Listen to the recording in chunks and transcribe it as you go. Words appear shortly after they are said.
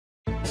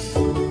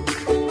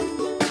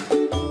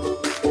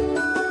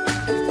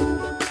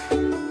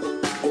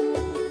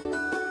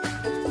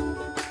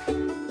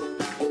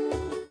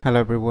Hello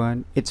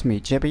everyone, it's me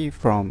JB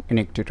from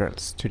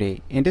UniqueTutorials.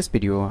 Today in this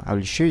video I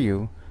will show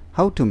you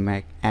how to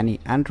make any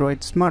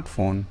Android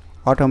smartphone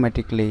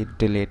automatically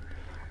delete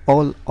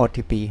all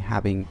OTP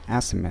having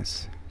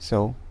SMS.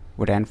 So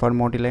without further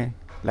more delay,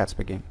 let's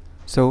begin.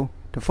 So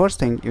the first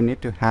thing you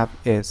need to have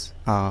is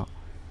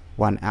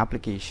one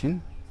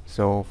application.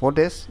 So for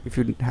this, if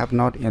you have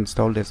not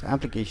installed this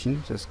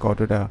application, just go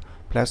to the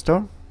Play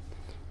Store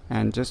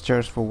and just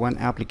search for one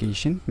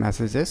application,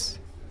 Messages.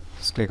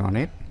 Just click on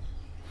it.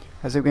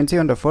 As you can see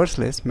on the first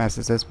list,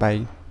 Messages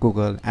by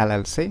Google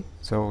LLC.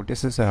 So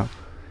this is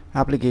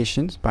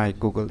applications by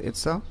Google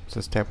itself.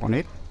 Just tap on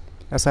it.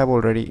 As I've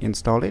already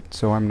installed it,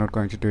 so I'm not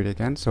going to do it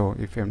again. So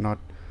if you have not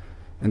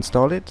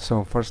installed it,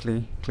 so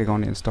firstly click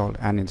on install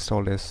and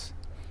install this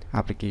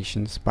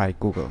applications by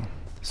Google.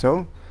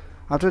 So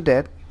after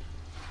that,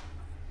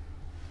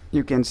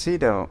 you can see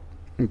the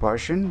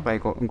version by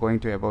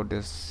going to about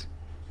this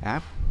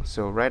app.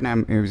 So right now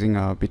I'm using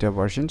a beta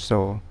version,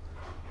 so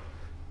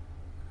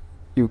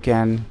you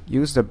can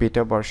use the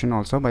beta version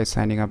also by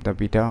signing up the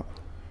beta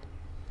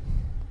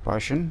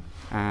version,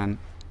 and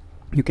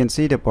you can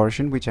see the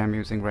version which I'm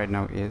using right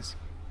now is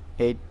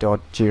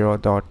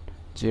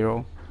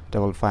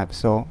 8.0.055.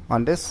 so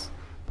on this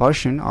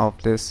version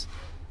of this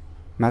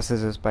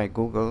Messages by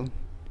Google,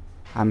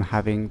 I'm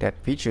having that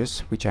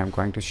features which I'm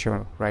going to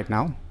show right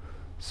now.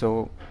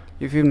 So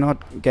if you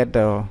not get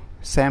the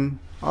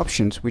same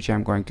options which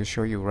I'm going to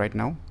show you right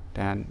now,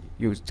 then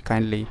you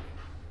kindly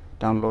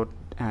download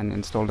and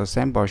install the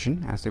same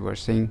version as you were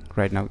seeing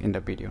right now in the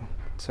video.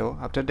 So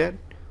after that,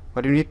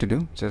 what you need to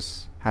do,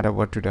 just head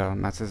over to the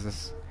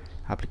Messages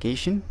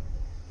application,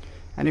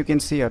 and you can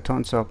see a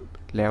tons of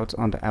layouts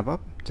on the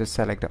above. Just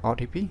select the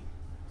OTP.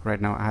 Right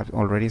now I have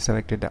already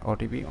selected the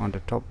OTP on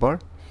the top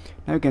bar.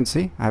 Now you can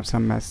see I have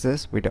some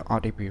messages with the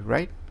OTP,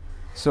 right?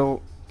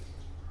 So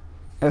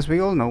as we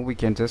all know, we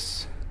can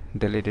just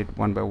delete it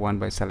one by one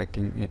by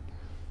selecting it,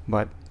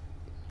 but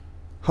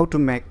how to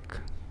make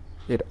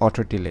it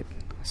auto delete?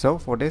 So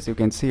for this, you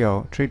can see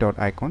our three dot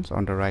icons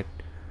on the right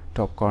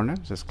top corner.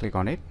 Just click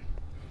on it.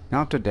 Now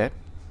after that,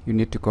 you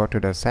need to go to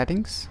the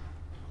settings.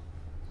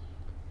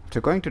 After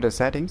going to the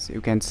settings,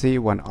 you can see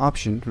one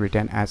option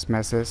written as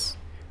message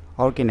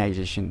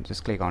organization.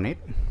 Just click on it.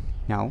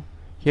 Now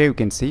here you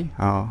can see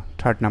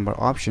third number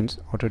options,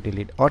 auto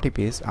delete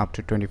OTPs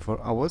after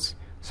 24 hours.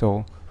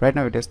 So right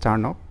now it is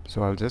turned off,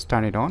 so I'll just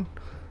turn it on.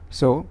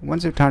 So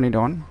once you turn it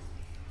on,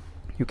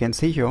 you can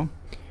see here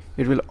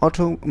it will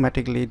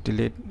automatically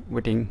delete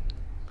within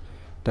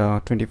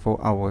the 24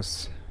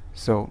 hours.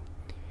 So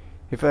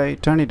if I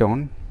turn it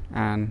on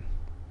and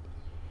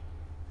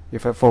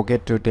if I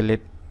forget to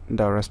delete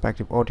the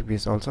respective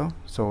OTPs also,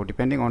 so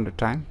depending on the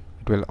time,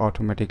 it will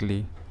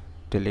automatically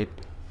delete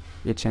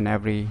each and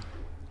every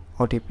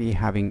OTP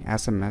having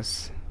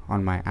SMS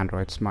on my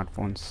Android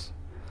smartphones.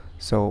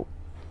 So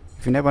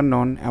if you never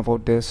known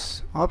about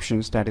these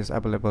options that is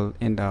available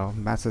in the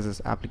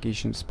Messages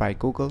applications by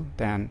Google,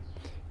 then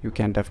you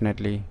can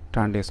definitely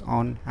turn this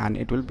on, and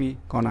it will be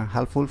gonna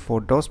helpful for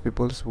those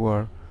people who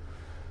are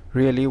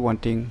really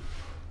wanting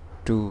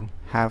to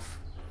have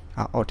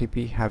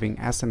OTP having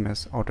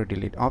SMS auto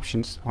delete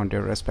options on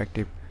their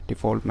respective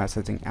default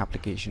messaging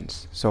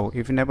applications. So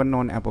if you never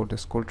known about the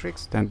cool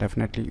tricks, then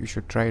definitely you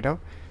should try it out.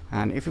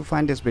 And if you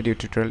find this video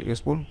tutorial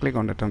useful, click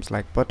on the thumbs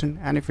like button,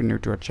 and if you're new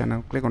to our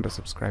channel, click on the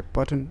subscribe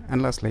button.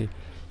 And lastly,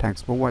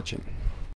 thanks for watching.